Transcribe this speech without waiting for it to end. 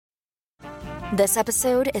This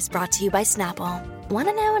episode is brought to you by Snapple. Want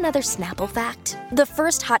to know another Snapple fact? The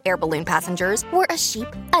first hot air balloon passengers were a sheep,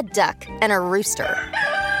 a duck, and a rooster.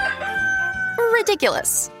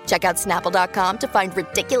 Ridiculous. Check out Snapple.com to find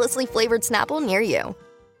ridiculously flavored Snapple near you.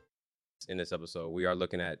 In this episode, we are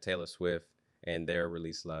looking at Taylor Swift and their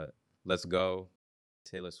release SLUT. Let's go.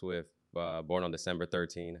 Taylor Swift, born on December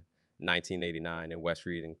 13, 1989 in West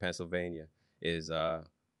Reading, Pennsylvania, is a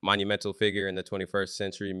monumental figure in the 21st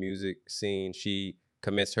century music scene. She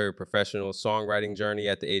commenced her professional songwriting journey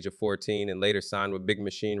at the age of 14 and later signed with Big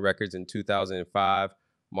Machine Records in 2005,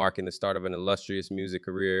 marking the start of an illustrious music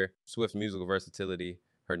career. Swift's musical versatility,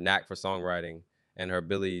 her knack for songwriting, and her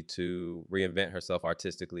ability to reinvent herself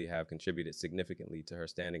artistically have contributed significantly to her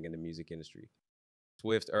standing in the music industry.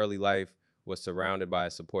 Swift's early life was surrounded by a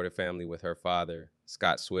supportive family, with her father,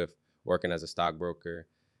 Scott Swift, working as a stockbroker,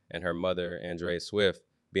 and her mother, Andrea Swift,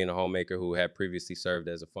 being a homemaker who had previously served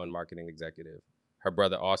as a fund marketing executive. Her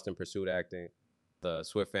brother, Austin, pursued acting. The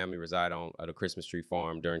Swift family resided at a Christmas tree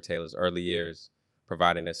farm during Taylor's early years,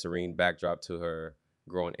 providing a serene backdrop to her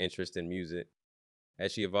growing interest in music.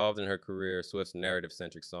 As she evolved in her career, Swift's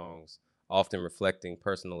narrative-centric songs, often reflecting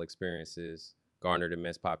personal experiences, garnered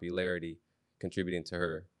immense popularity, contributing to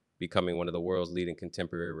her becoming one of the world's leading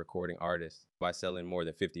contemporary recording artists. By selling more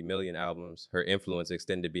than 50 million albums, her influence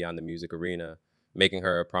extended beyond the music arena, making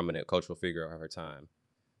her a prominent cultural figure of her time.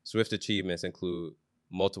 Swift's achievements include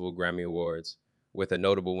multiple Grammy Awards, with a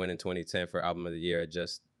notable win in 2010 for Album of the Year at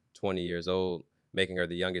just 20 years old, making her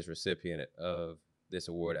the youngest recipient of this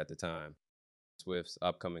award at the time. Swift's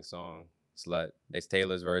upcoming song, SLUT, is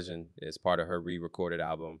Taylor's version, is part of her re-recorded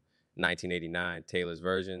album, 1989, Taylor's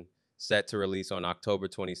Version, set to release on October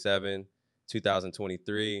 27,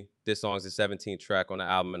 2023. This song is the 17th track on the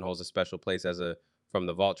album and holds a special place from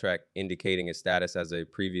the vault track, indicating its status as a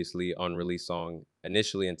previously unreleased song,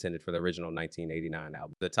 initially intended for the original 1989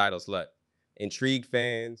 album. The title, SLUT, intrigued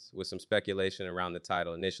fans with some speculation around the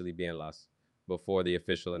title initially being lost before the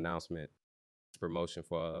official announcement. Promotion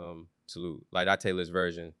for SLUT. Like that, Taylor's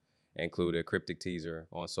version included a cryptic teaser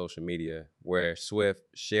on social media where Swift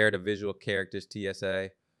shared a visual character's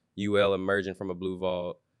TSA, UL emerging from a blue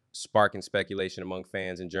vault, sparking speculation among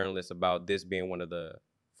fans and journalists about this being one of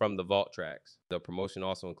from the vault tracks. The promotion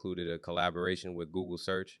also included a collaboration with Google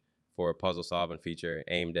Search for a puzzle solving feature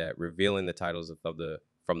aimed at revealing the titles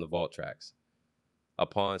from the vault tracks.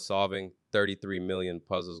 Upon solving 33 million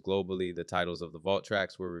puzzles globally, the titles of the vault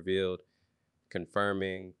tracks were revealed,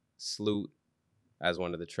 confirming SLUT as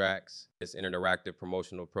one of the tracks. This interactive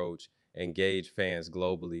promotional approach engaged fans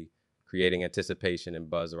globally, creating anticipation and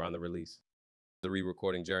buzz around the release. The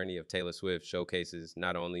re-recording journey of Taylor Swift showcases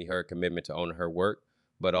not only her commitment to own her work,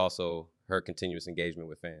 but also her continuous engagement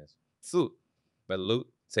with fans. SLUT,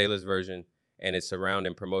 Taylor's version, and its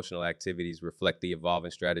surrounding promotional activities reflect the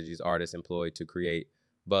evolving strategies artists employ to create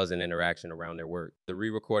buzz and interaction around their work. The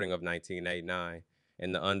re-recording of 1989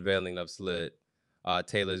 and the unveiling of SLUT,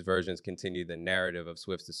 Taylor's versions continue the narrative of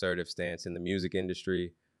Swift's assertive stance in the music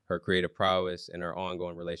industry, her creative prowess, and her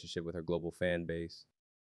ongoing relationship with her global fan base.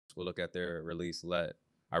 We'll look at their release, SLUT.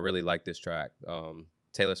 I really like this track.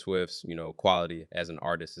 Taylor Swift's, quality as an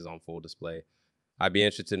artist is on full display. I'd be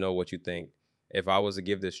interested to know what you think. If I was to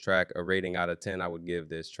give this track a rating out of 10, I would give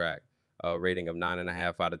this track a rating of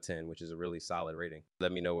 9.5 out of 10, which is a really solid rating.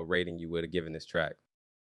 Let me know what rating you would have given this track.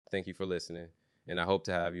 Thank you for listening, and I hope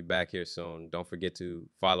to have you back here soon. Don't forget to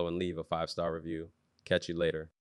follow and leave a 5-star review. Catch you later.